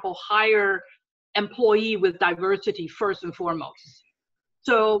example, hire employee with diversity first and foremost.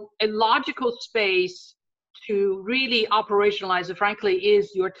 So a logical space to really operationalize it, frankly,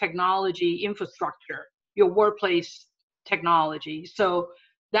 is your technology infrastructure, your workplace technology. So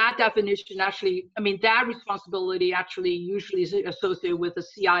that definition actually, that responsibility actually usually is associated with a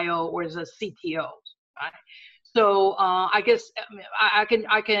CIO or as a CTO, right? So I guess I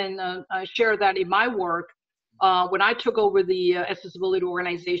can share that in my work. When I took over the accessibility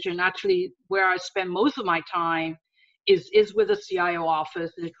organization, actually where I spend most of my time is with the CIO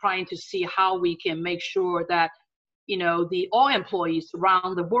office, and trying to see how we can make sure that all employees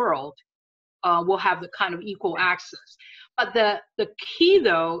around the world will have the kind of equal access. But the key,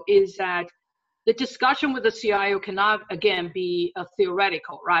 though, is that the discussion with the CIO cannot, again, be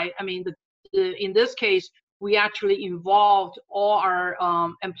theoretical, right? In this case, we actually involved all our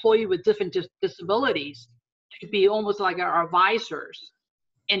employees with different disabilities to be almost like our advisors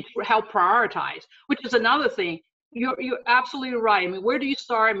and help prioritize, which is another thing. You're absolutely right. Where do you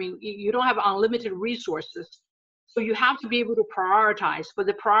start? You don't have unlimited resources. So you have to be able to prioritize, but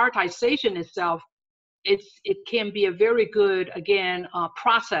the prioritization itself, it can be a very good, again,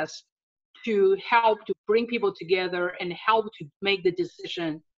 process to help to bring people together and help to make the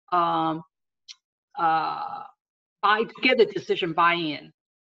decision, to get the decision buy-in.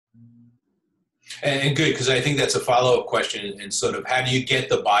 And good, because I think that's a follow-up question, and sort of, how do you get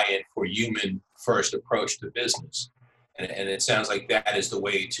the buy-in for human first approach to business? And it sounds like that is the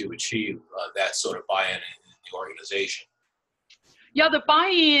way to achieve that sort of buy-in in the organization. Yeah, the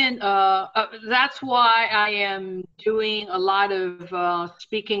buy-in, that's why I am doing a lot of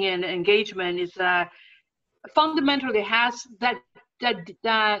speaking and engagement, is that fundamentally has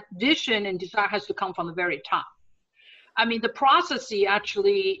that vision and desire has to come from the very top. The process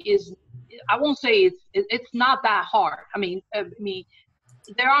actually is, I won't say it's not that hard.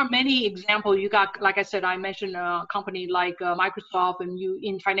 There are many examples. You got, like I said, I mentioned a company like Microsoft, and you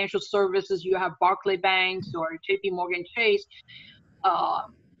in financial services, you have Barclays Banks or JP Morgan Chase.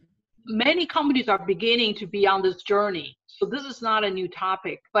 Many companies are beginning to be on this journey. So this is not a new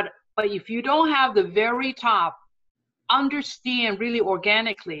topic, but if you don't have the very top understand really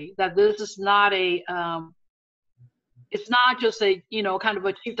organically that this is not it's not just a, kind of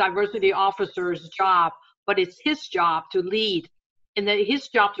a chief diversity officer's job, but it's his job to lead, and then his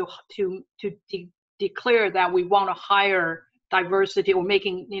job to declare that we want to hire diversity, or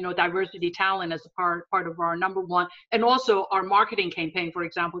making, diversity talent as a part of our number one, and also our marketing campaign, for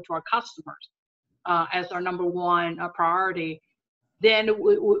example, to our customers as our number one priority, then it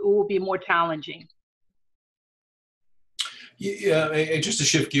will be more challenging. Yeah, and just to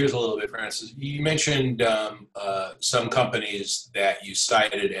shift gears a little bit, Francis, you mentioned some companies that you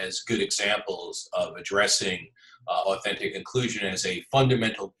cited as good examples of addressing authentic inclusion as a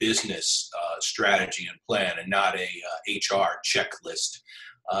fundamental business strategy and plan, and not a HR checklist.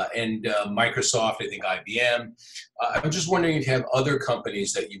 And Microsoft, I think IBM. I'm just wondering if you have other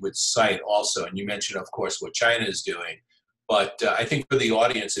companies that you would cite also. And you mentioned, of course, what China is doing. But I think for the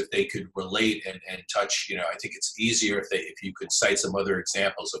audience, if they could relate and touch, I think it's easier if you could cite some other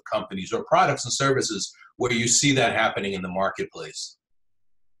examples of companies or products and services where you see that happening in the marketplace.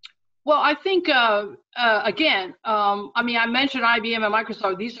 Well, I think, again, I mentioned IBM and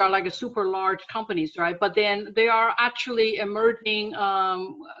Microsoft. These are like a super large companies, right? But then they are actually emerging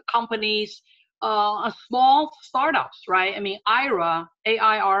companies, small startups, right? AIRA,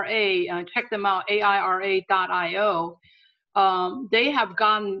 AIRA, check them out, AIRA.io. They have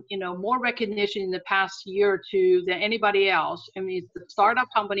gotten, more recognition in the past year or two than anybody else. It's a startup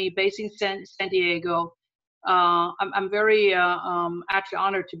company based in San Diego. I'm very actually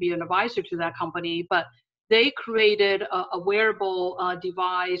honored to be an advisor to that company, but they created a wearable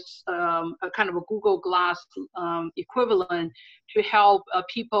device, a kind of a Google Glass equivalent, to help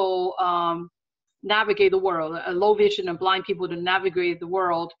people navigate the world, low vision and blind people to navigate the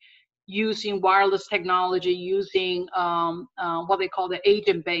world. using wireless technology, using what they call the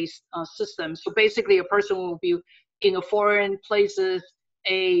agent-based system. So basically, a person will be in a foreign places,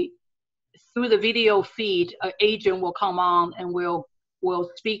 through the video feed, an agent will come on and will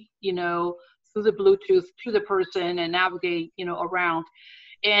speak, through the Bluetooth to the person and navigate, around.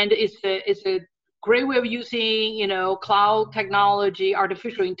 And it's a great way of using, cloud technology,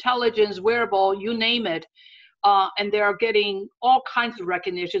 artificial intelligence, wearable, you name it. And they are getting all kinds of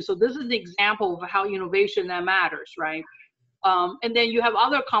recognition. So this is an example of how innovation that matters, right? And then you have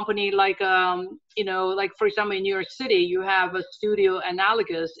other company like, like for example, in New York City, you have a studio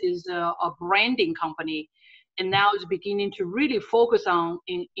analogous is a branding company. And now it's beginning to really focus on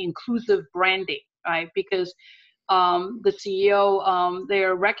inclusive branding, right? Because the CEO, they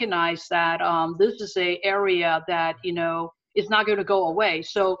recognize that this is an area that, is not going to go away.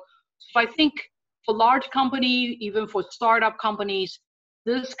 So I think for large companies, even for startup companies,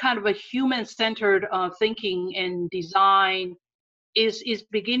 this kind of a human-centered thinking and design is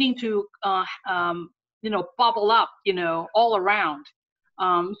beginning to bubble up, all around.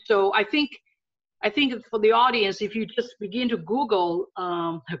 So I think for the audience, if you just begin to Google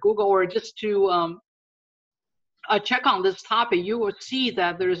or just to check on this topic, you will see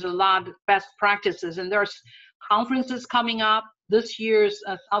that there's a lot of best practices, and there's conferences coming up. This year's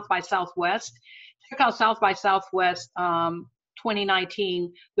South by Southwest. Check out South by Southwest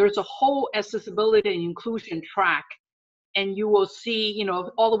 2019. There's a whole accessibility and inclusion track, and you will see,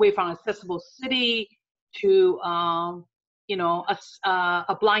 all the way from accessible city to, a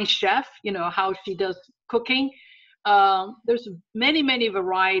blind chef, how she does cooking. There's many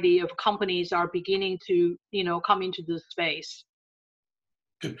variety of companies are beginning to, come into this space.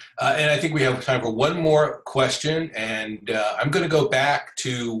 Good. And I think we have time for one more question. And I'm going to go back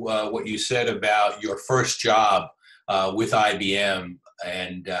to what you said about your first job with IBM.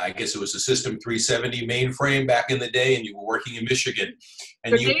 And I guess it was a System 370 mainframe back in the day, and you were working in Michigan.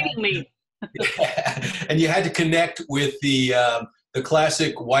 And You're dating me. And you had to connect with the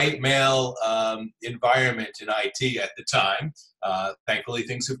classic white male environment in IT at the time. Thankfully,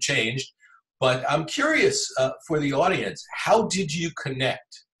 things have changed. But I'm curious for the audience, how did you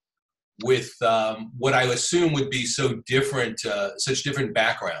connect with what I assume would be so different, such different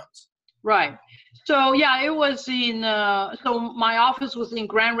backgrounds? Right. So yeah, it was in, so my office was in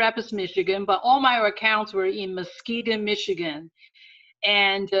Grand Rapids, Michigan, but all my accounts were in Muskegon, Michigan,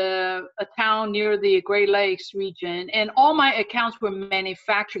 and a town near the Great Lakes region. And all my accounts were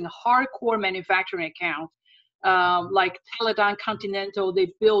manufacturing, hardcore manufacturing accounts. Like Teledyne Continental,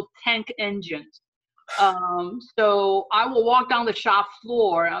 they build tank engines. So I will walk down the shop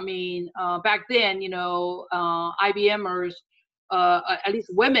floor. I mean, back then, IBMers, at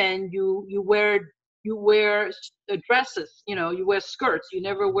least women, you wear dresses, you wear skirts, you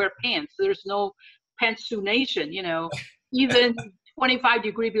never wear pants. There's no pantsuit nation, even 25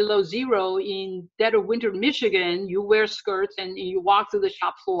 degrees below zero in dead of winter Michigan, you wear skirts and you walk through the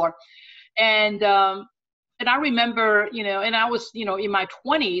shop floor. And I remember, and I was, in my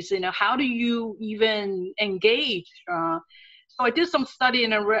 20s, how do you even engage? So I did some study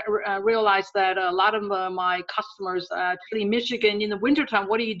and I realized that a lot of my customers, actually in Michigan in the wintertime,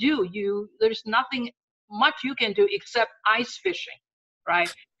 what do? There's nothing much you can do except ice fishing,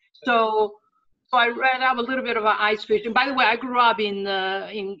 right? So I read up a little bit about ice fishing. By the way, I grew up in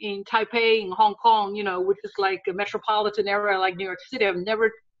Taipei, in Hong Kong, which is like a metropolitan area like New York City. I've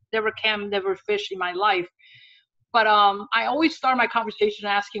never camped, never fished in my life. But I always start my conversation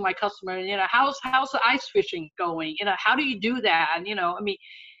asking my customer, how's the ice fishing going? How do you do that? And,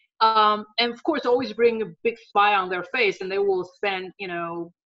 and of course, always bring a big smile on their face, and they will spend,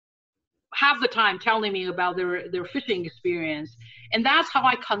 half the time telling me about their fishing experience. And that's how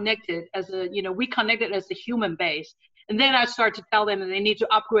I connected we connected as a human base. And then I start to tell them that they need to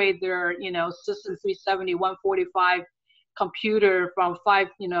upgrade their, System 370, 145 computer from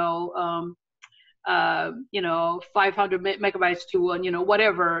 500 megabytes to,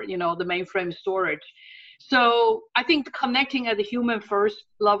 whatever, the mainframe storage. So I think connecting at the human first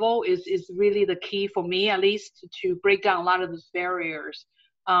level is really the key for me, at least, to break down a lot of those barriers.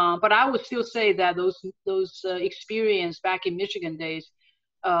 But I would still say that those experience back in Michigan days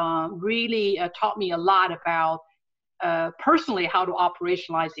really taught me a lot about personally how to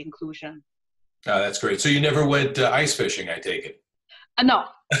operationalize inclusion. That's great. So you never went ice fishing, I take it? No.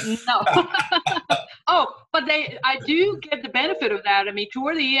 Oh, but I do get the benefit of that. I mean,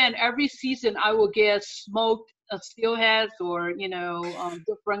 toward the end, every season I will get smoked steelheads or,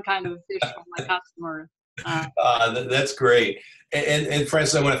 different kind of fish from my customers. That's great. And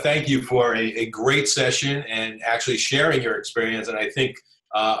Francis, I want to thank you for a great session and actually sharing your experience. And I think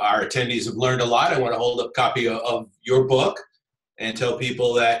our attendees have learned a lot. I want to hold up a copy of your book and tell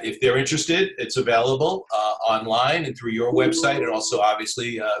people that if they're interested, it's available online and through your website, and also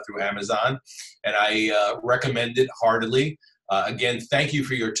obviously through Amazon. And I recommend it heartily. Again, thank you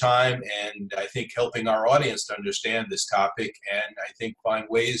for your time, and I think helping our audience to understand this topic, and I think find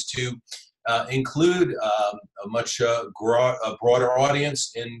ways to include a much broader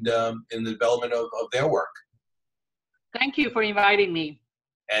audience in the development of their work. Thank you for inviting me.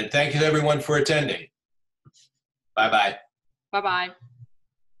 And thank you to everyone for attending. Bye-bye. Bye-bye.